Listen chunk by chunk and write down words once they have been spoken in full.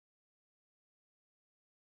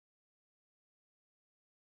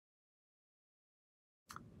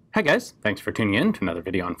Hi guys, thanks for tuning in to another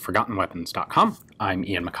video on ForgottenWeapons.com. I'm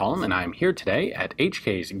Ian McCollum and I'm here today at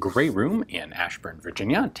HK's Gray Room in Ashburn,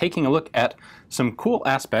 Virginia, taking a look at some cool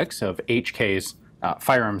aspects of HK's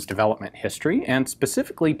firearms development history, and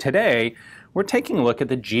specifically today we're taking a look at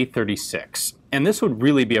the G36. And this would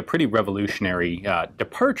really be a pretty revolutionary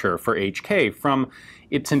departure for HK from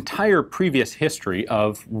its entire previous history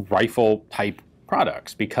of rifle-type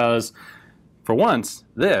products, because for once,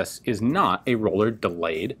 this is not a roller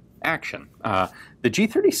delayed action. The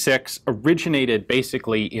G36 originated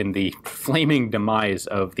basically in the flaming demise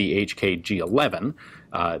of the HK G11,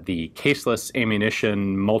 the caseless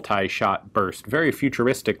ammunition multi-shot burst, very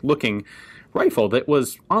futuristic looking rifle that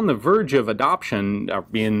was on the verge of adoption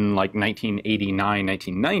in like 1989,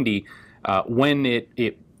 1990, when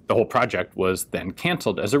the whole project was then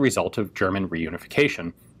canceled as a result of German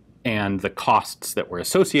reunification and the costs that were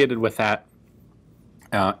associated with that.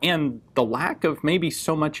 And the lack of maybe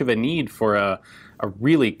so much of a need for a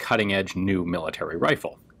really cutting-edge new military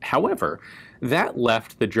rifle. However, that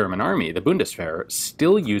left the German army, the Bundeswehr,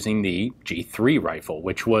 still using the G3 rifle,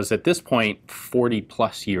 which was at this point 40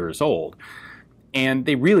 plus years old. And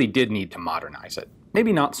they really did need to modernize it.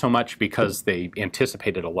 Maybe not so much because they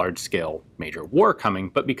anticipated a large-scale major war coming,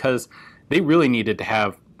 but because they really needed to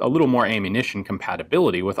have a little more ammunition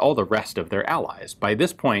compatibility with all the rest of their allies. By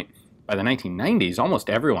this point, by the 1990s, almost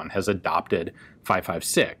everyone has adopted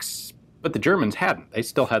 5.56, but the Germans hadn't. They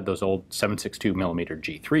still had those old 7.62mm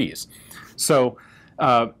G3s. So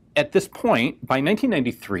at this point, by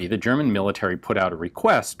 1993, the German military put out a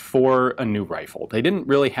request for a new rifle. They didn't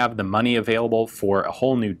really have the money available for a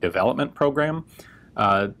whole new development program.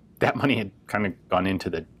 That money had kind of gone into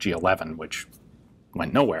the G11, which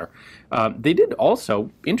went nowhere. They did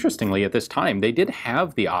also, interestingly at this time, they did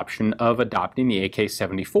have the option of adopting the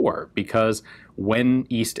AK-74, because when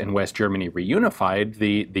East and West Germany reunified,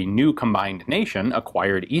 the new combined nation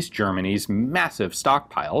acquired East Germany's massive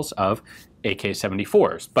stockpiles of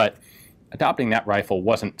AK-74s. But adopting that rifle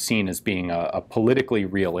wasn't seen as being a politically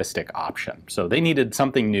realistic option. So they needed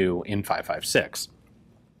something new in 5.56.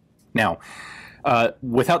 Now,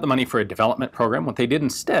 without the money for a development program, what they did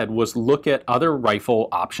instead was look at other rifle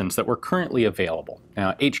options that were currently available.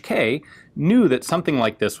 Now, HK knew that something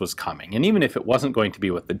like this was coming, and even if it wasn't going to be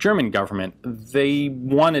with the German government, they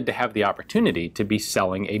wanted to have the opportunity to be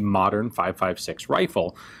selling a modern 5.56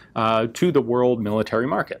 rifle to the world military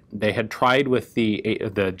market. They had tried with the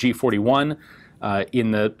G41 in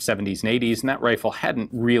the 70s and 80s, and that rifle hadn't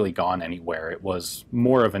really gone anywhere. It was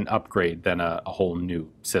more of an upgrade than a whole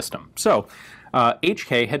new system. So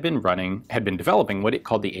HK had been developing what it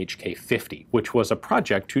called the HK50, which was a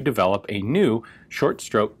project to develop a new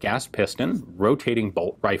short-stroke gas piston rotating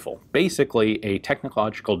bolt rifle, basically a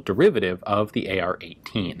technological derivative of the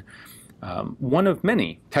AR-18. One of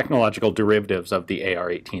many technological derivatives of the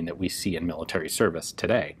AR-18 that we see in military service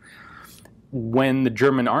today. When the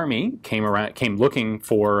German army came looking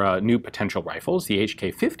for new potential rifles, the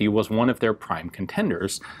HK50 was one of their prime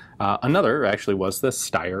contenders. Another actually was the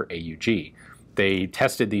Steyr AUG. They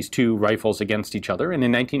tested these two rifles against each other, and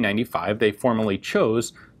in 1995 they formally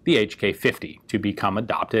chose the HK50 to become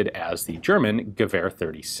adopted as the German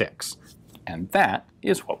G43. And that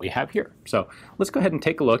is what we have here. So let's go ahead and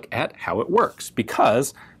take a look at how it works,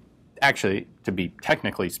 because actually, to be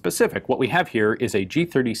technically specific, what we have here is a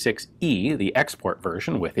G36E, the export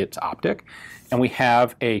version with its optic, and we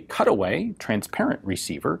have a cutaway transparent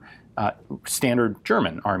receiver, standard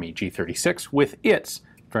German Army G36 with its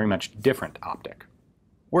very much different optic.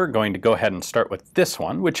 We're going to go ahead and start with this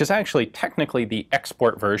one, which is actually technically the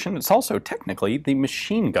export version. It's also technically the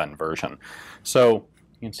machine gun version. So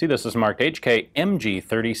you can see this is marked HK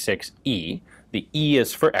MG36E. The E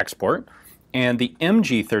is for export. And the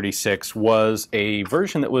MG36 was a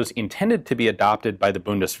version that was intended to be adopted by the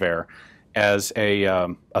Bundeswehr as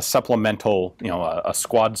a supplemental, a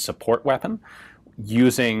squad support weapon,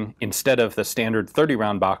 using, instead of the standard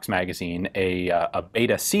 30-round box magazine, a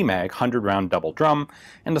Beta C-Mag 100-round double drum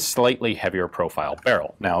and a slightly heavier profile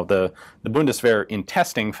barrel. Now, the Bundeswehr in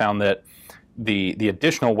testing found that the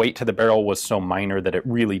additional weight to the barrel was so minor that it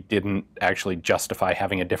really didn't actually justify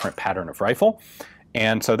having a different pattern of rifle.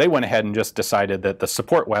 And so they went ahead and just decided that the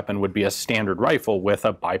support weapon would be a standard rifle with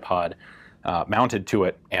a bipod mounted to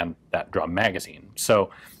it and that drum magazine. So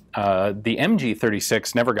the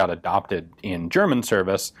MG36 never got adopted in German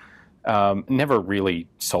service, never really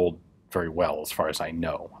sold very well as far as I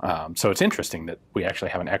know. So it's interesting that we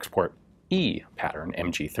actually have an export E pattern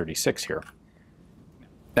MG36 here.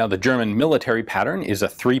 Now the German military pattern is a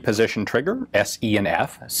 3-position trigger, S, E, and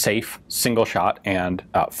F, safe, single shot, and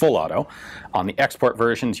full auto. On the export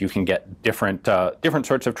versions you can get different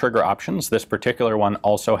sorts of trigger options. This particular one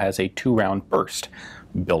also has a 2-round burst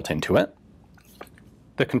built into it.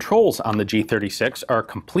 The controls on the G36 are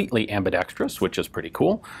completely ambidextrous, which is pretty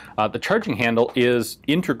cool. The charging handle is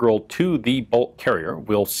integral to the bolt carrier.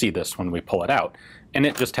 We'll see this when we pull it out. And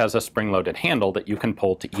it just has a spring-loaded handle that you can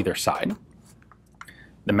pull to either side.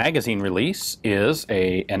 The magazine release is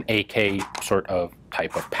an AK sort of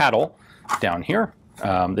type of paddle down here.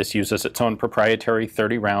 This uses its own proprietary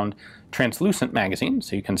 30-round translucent magazine,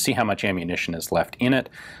 so you can see how much ammunition is left in it.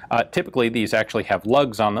 Typically these actually have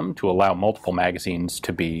lugs on them to allow multiple magazines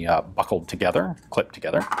to be buckled together, clipped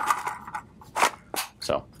together.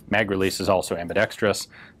 So mag release is also ambidextrous.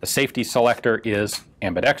 The safety selector is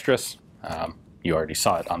ambidextrous. You already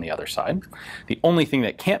saw it on the other side. The only thing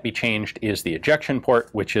that can't be changed is the ejection port,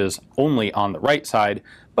 which is only on the right side,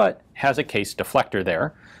 but has a case deflector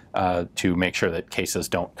there to make sure that cases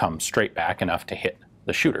don't come straight back enough to hit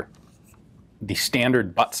the shooter. The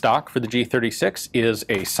standard buttstock for the G36 is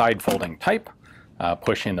a side-folding type.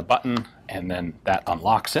 Push in the button and then that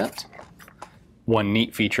unlocks it. One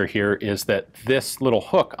neat feature here is that this little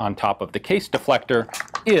hook on top of the case deflector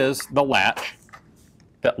is the latch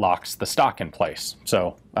that locks the stock in place.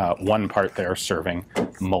 So one part there serving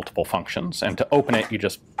multiple functions, and to open it you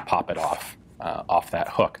just pop it off that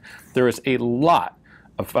hook. There is a lot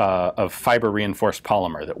of fiber reinforced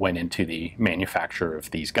polymer that went into the manufacture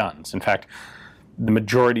of these guns. In fact, the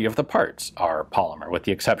majority of the parts are polymer, with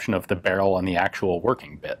the exception of the barrel and the actual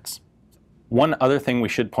working bits. One other thing we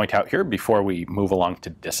should point out here before we move along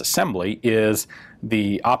to disassembly is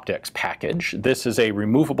the optics package. This is a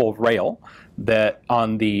removable rail that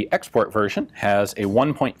on the export version has a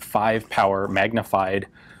 1.5 power magnified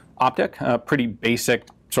optic, a pretty basic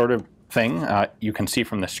sort of thing. You can see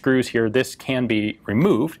from the screws here, this can be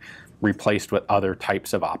removed, replaced with other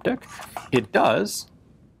types of optic. It does,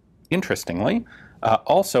 interestingly,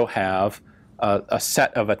 also have a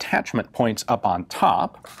set of attachment points up on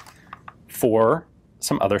top for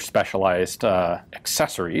some other specialized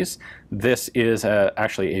accessories. This is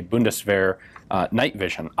actually a Bundeswehr night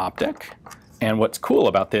vision optic. And what's cool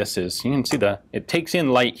about this is you can see it takes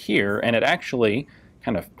in light here and it actually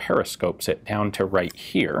kind of periscopes it down to right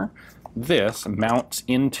here. This mounts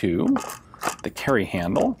into the carry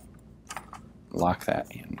handle. Lock that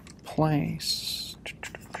in place.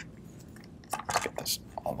 Let's get this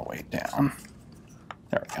all the way down.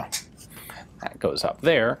 There we go. That goes up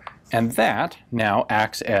there. And that now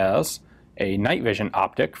acts as a night vision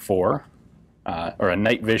optic for, or a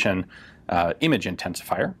night vision image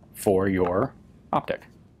intensifier for your optic.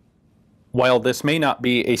 While this may not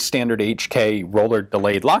be a standard HK roller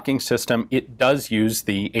delayed locking system, it does use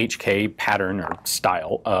the HK pattern or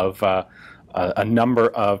style of a number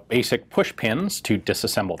of basic push pins to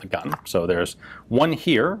disassemble the gun. So there's one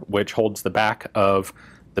here which holds the back of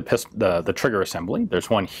the trigger assembly. There's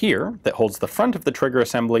one here that holds the front of the trigger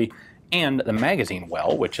assembly and the magazine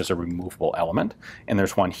well, which is a removable element. And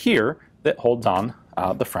there's one here that holds on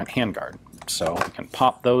the front handguard. So we can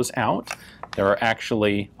pop those out. There are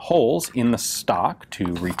actually holes in the stock to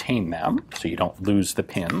retain them, so you don't lose the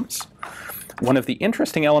pins. One of the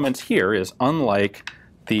interesting elements here is, unlike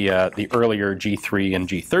the earlier G3 and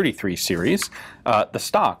G33 series, the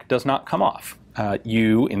stock does not come off.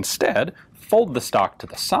 You instead fold the stock to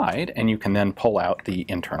the side, and you can then pull out the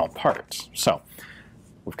internal parts. So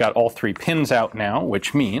we've got all 3 pins out now,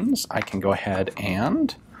 which means I can go ahead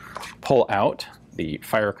and pull out the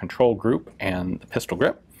fire control group and the pistol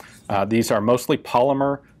grip. These are mostly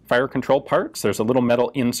polymer fire control parts. There's a little metal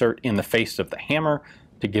insert in the face of the hammer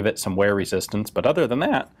to give it some wear resistance, but other than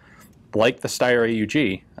that, like the Steyr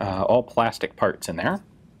AUG, all plastic parts in there.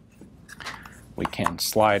 We can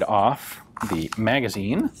slide off the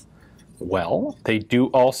magazine well. They do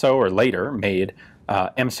also, or later, made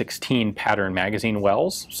M16 pattern magazine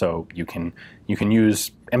wells, so you can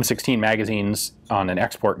use M16 magazines on an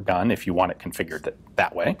export gun if you want it configured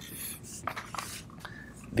that way.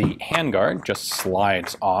 The handguard just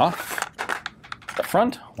slides off the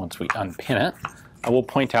front once we unpin it. I will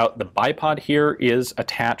point out the bipod here is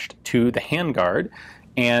attached to the handguard,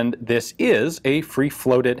 and this is a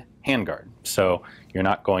free-floated handguard, so you're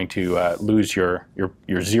not going to lose your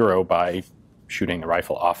zero by shooting the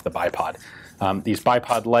rifle off the bipod. These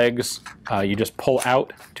bipod legs, you just pull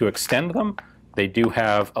out to extend them. They do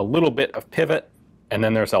have a little bit of pivot, and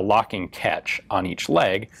then there's a locking catch on each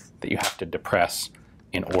leg that you have to depress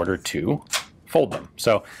in order to fold them.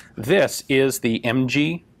 So this is the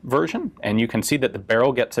MG version, and you can see that the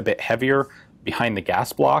barrel gets a bit heavier behind the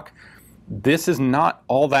gas block, this is not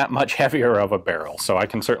all that much heavier of a barrel, so I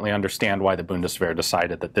can certainly understand why the Bundeswehr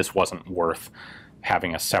decided that this wasn't worth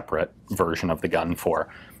having a separate version of the gun for.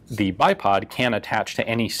 The bipod can attach to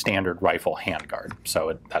any standard rifle handguard,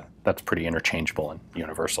 so that's pretty interchangeable and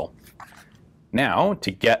universal. Now,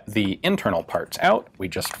 to get the internal parts out, we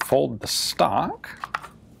just fold the stock,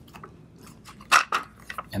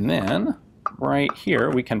 and then right here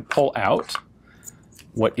we can pull out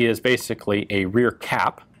what is basically a rear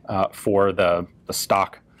cap for the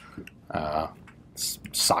stock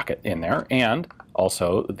socket in there, and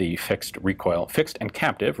also the fixed and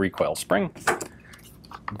captive recoil spring.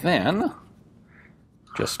 Then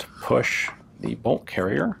just push the bolt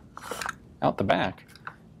carrier out the back,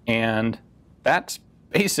 and that's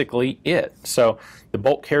basically it. So the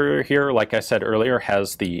bolt carrier here, like I said earlier,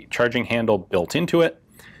 has the charging handle built into it.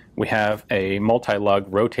 We have a multi-lug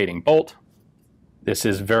rotating bolt. This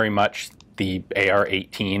is very much the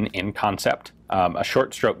AR-18 in concept. A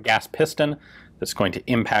short stroke gas piston that's going to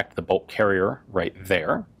impact the bolt carrier right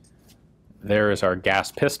there. There is our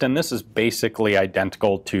gas piston. This is basically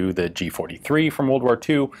identical to the G43 from World War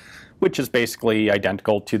II, which is basically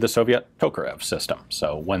identical to the Soviet Tokarev system.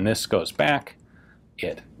 So when this goes back,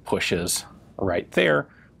 it pushes right there,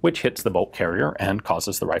 which hits the bolt carrier and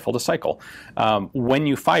causes the rifle to cycle. When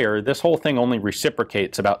you fire, this whole thing only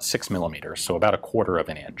reciprocates about 6 millimeters, so about 1/4 of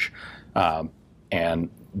an inch. And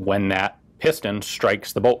when that piston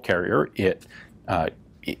strikes the bolt carrier, it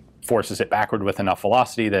forces it backward with enough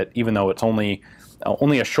velocity that even though it's only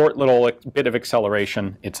a short little bit of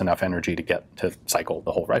acceleration, it's enough energy to get to cycle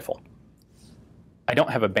the whole rifle. I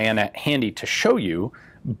don't have a bayonet handy to show you,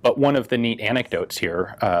 but one of the neat anecdotes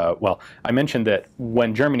here, well, I mentioned that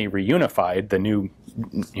when Germany reunified, the new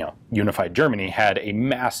unified Germany had a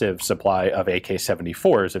massive supply of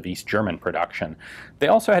AK-74s of East German production. They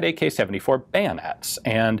also had AK-74 bayonets,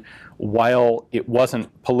 and while it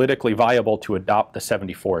wasn't politically viable to adopt the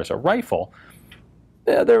 74 as a rifle,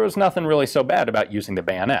 there was nothing really so bad about using the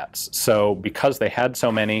bayonets. So because they had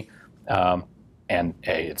so many, and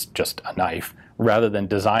it's just a knife, rather than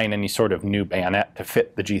design any sort of new bayonet to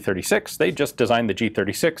fit the G36, they just designed the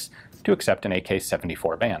G36 to accept an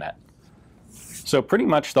AK-74 bayonet. So pretty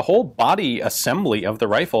much the whole body assembly of the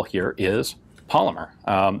rifle here is polymer.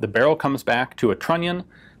 The barrel comes back to a trunnion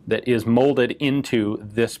that is molded into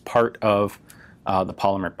this part of the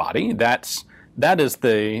polymer body. That is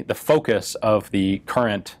the focus of the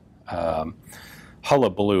current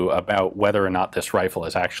hullabaloo about whether or not this rifle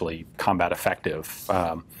is actually combat effective.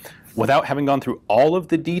 Without having gone through all of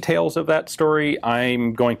the details of that story,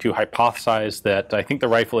 I'm going to hypothesize that I think the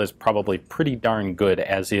rifle is probably pretty darn good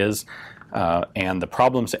as is, and the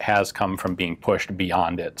problems it has come from being pushed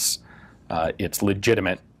beyond its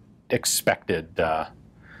legitimate expected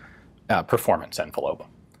performance envelope.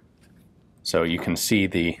 So you can see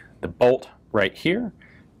the bolt right here,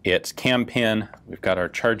 its cam pin, we've got our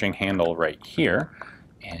charging handle right here,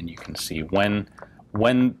 and you can see when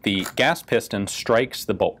the gas piston strikes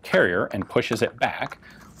the bolt carrier and pushes it back,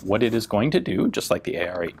 what it is going to do, just like the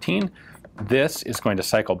AR-18, this is going to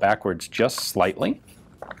cycle backwards just slightly.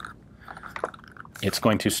 It's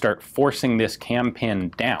going to start forcing this cam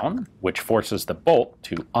pin down, which forces the bolt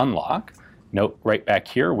to unlock. Note right back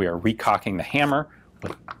here, we are recocking the hammer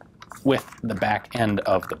with the back end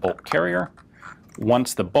of the bolt carrier.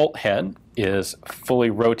 Once the bolt head is fully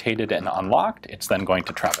rotated and unlocked, it's then going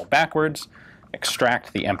to travel backwards,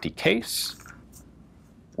 extract the empty case.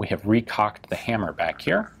 We have recocked the hammer back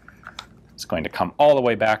here. It's going to come all the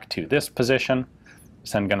way back to this position.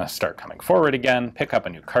 It's then going to start coming forward again, pick up a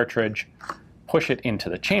new cartridge, push it into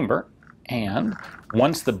the chamber, and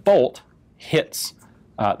once the bolt hits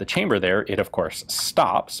the chamber there, it of course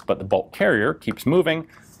stops, but the bolt carrier keeps moving,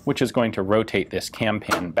 which is going to rotate this cam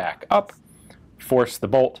pin back up, force the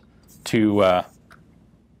bolt to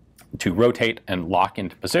rotate and lock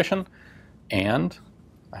into position, and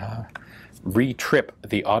re-trip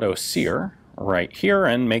the auto sear right here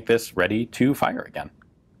and make this ready to fire again.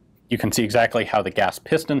 You can see exactly how the gas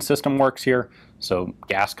piston system works here. So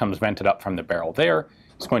gas comes vented up from the barrel there.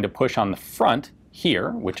 It's going to push on the front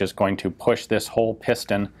here, which is going to push this whole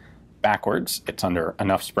piston backwards. It's under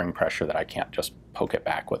enough spring pressure that I can't just poke it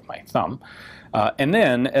back with my thumb. And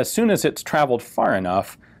then as soon as it's traveled far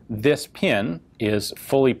enough, this pin is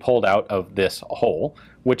fully pulled out of this hole,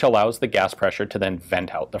 which allows the gas pressure to then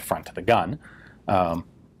vent out the front of the gun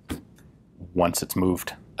once it's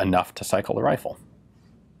moved enough to cycle the rifle.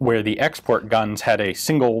 Where the export guns had a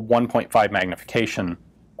single 1.5 magnification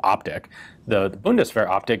optic, the Bundeswehr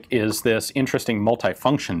optic is this interesting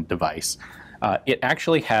multifunction device. It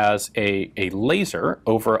actually has a laser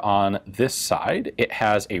over on this side. It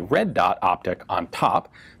has a red dot optic on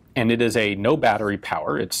top, and it is a no battery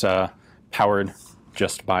power. It's powered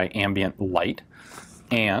just by ambient light,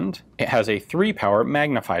 and it has a 3-power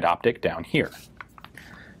magnified optic down here.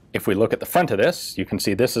 If we look at the front of this, you can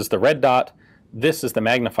see this is the red dot, this is the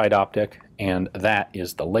magnified optic, and that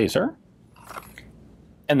is the laser.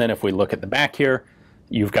 And then if we look at the back here,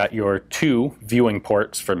 you've got your 2 viewing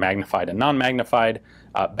ports for magnified and non-magnified,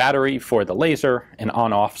 battery for the laser, an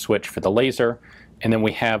on-off switch for the laser, and then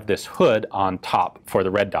we have this hood on top for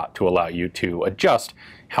the red dot to allow you to adjust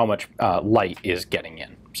how much light is getting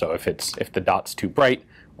in. So if the dot's too bright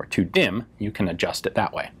or too dim, you can adjust it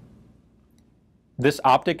that way. This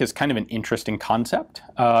optic is kind of an interesting concept.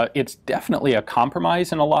 It's definitely a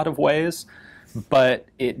compromise in a lot of ways, but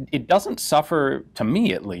it doesn't suffer, to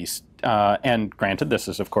me at least, and granted this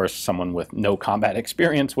is of course someone with no combat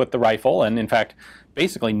experience with the rifle, and in fact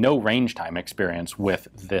basically no range time experience with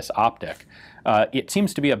this optic. It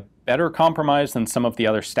seems to be a better compromise than some of the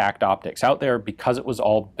other stacked optics out there because it was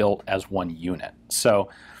all built as one unit. So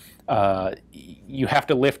you have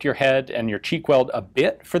to lift your head and your cheek weld a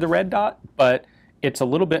bit for the red dot, but it's a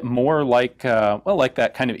little bit more like, well, like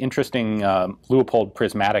that kind of interesting Leupold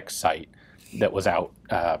prismatic sight that was out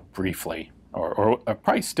briefly, or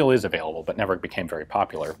probably still is available, but never became very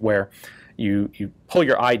popular, where you pull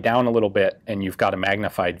your eye down a little bit and you've got a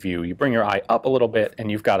magnified view. You bring your eye up a little bit and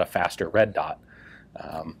you've got a faster red dot.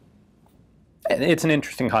 And it's an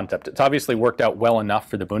interesting concept. It's obviously worked out well enough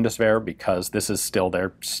for the Bundeswehr because this is still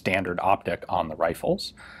their standard optic on the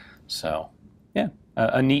rifles. So yeah,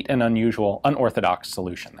 a neat and unusual, unorthodox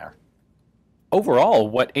solution there. Overall,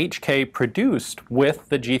 what HK produced with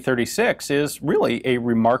the G36 is really a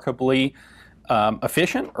remarkably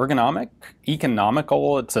efficient, ergonomic,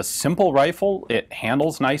 economical. It's a simple rifle. It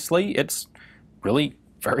handles nicely. It's really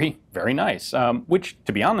very, very nice, which,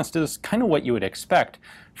 to be honest, is kind of what you would expect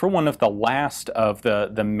for one of the last of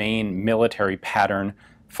the main military pattern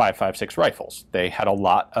 5.56 rifles. They had a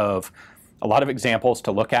lot of examples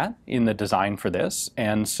to look at in the design for this,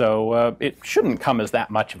 and so it shouldn't come as that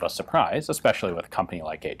much of a surprise, especially with a company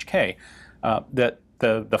like HK, that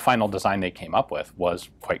the final design they came up with was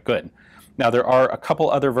quite good. Now there are a couple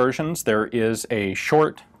other versions. There is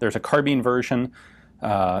there's a carbine version,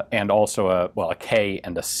 and also a K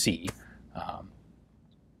and a C,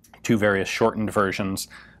 2 various shortened versions.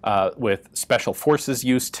 With special forces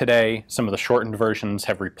use today, some of the shortened versions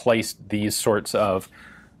have replaced these sorts of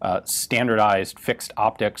standardized fixed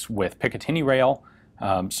optics with Picatinny rail,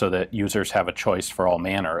 so that users have a choice for all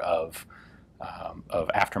manner of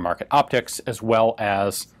aftermarket optics, as well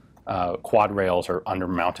as quad rails or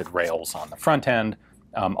undermounted rails on the front end.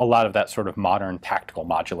 A lot of that sort of modern tactical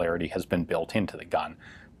modularity has been built into the gun.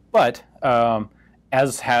 But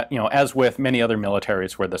as with many other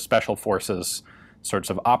militaries where the special forces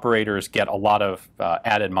sorts of operators get a lot of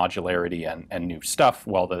added modularity and new stuff,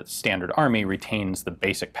 while the standard army retains the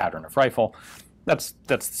basic pattern of rifle. That's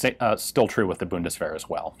still true with the Bundeswehr as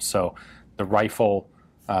well. So the rifle,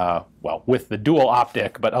 well, with the dual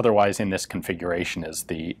optic, but otherwise in this configuration,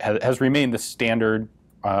 has remained the standard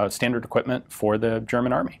equipment for the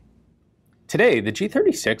German army. Today, the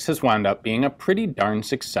G36 has wound up being a pretty darn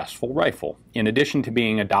successful rifle. In addition to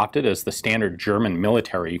being adopted as the standard German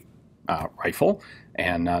military rifle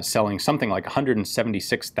and selling something like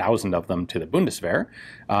 176,000 of them to the Bundeswehr,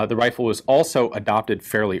 the rifle was also adopted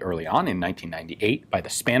fairly early on in 1998 by the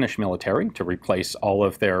Spanish military to replace all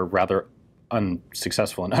of their rather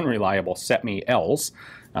unsuccessful and unreliable CETME-L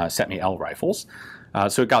rifles.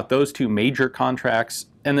 So it got those 2 major contracts,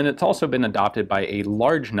 and then it's also been adopted by a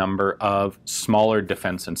large number of smaller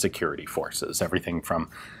defense and security forces, everything from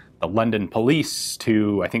the London police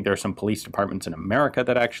to, I think there are some police departments in America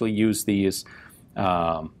that actually use these.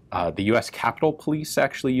 The US Capitol Police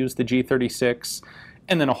actually use the G36,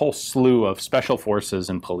 and then a whole slew of special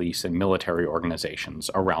forces and police and military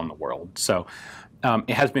organizations around the world. So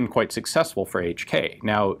it has been quite successful for HK.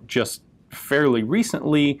 Now, just fairly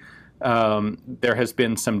recently, there has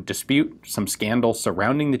been some dispute, some scandal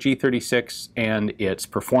surrounding the G36 and its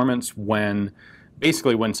performance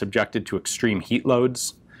basically when subjected to extreme heat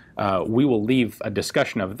loads. We will leave a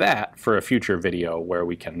discussion of that for a future video where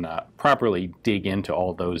we can properly dig into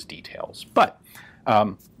all those details. But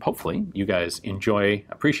hopefully you guys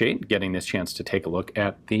appreciate getting this chance to take a look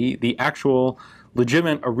at the actual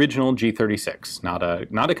legitimate original G36,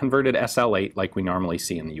 not a converted SL8 like we normally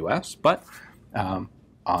see in the US, but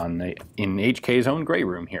in HK's own gray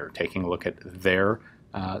room here, taking a look at their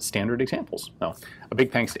standard examples. So a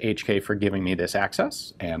big thanks to HK for giving me this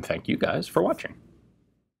access, and thank you guys for watching.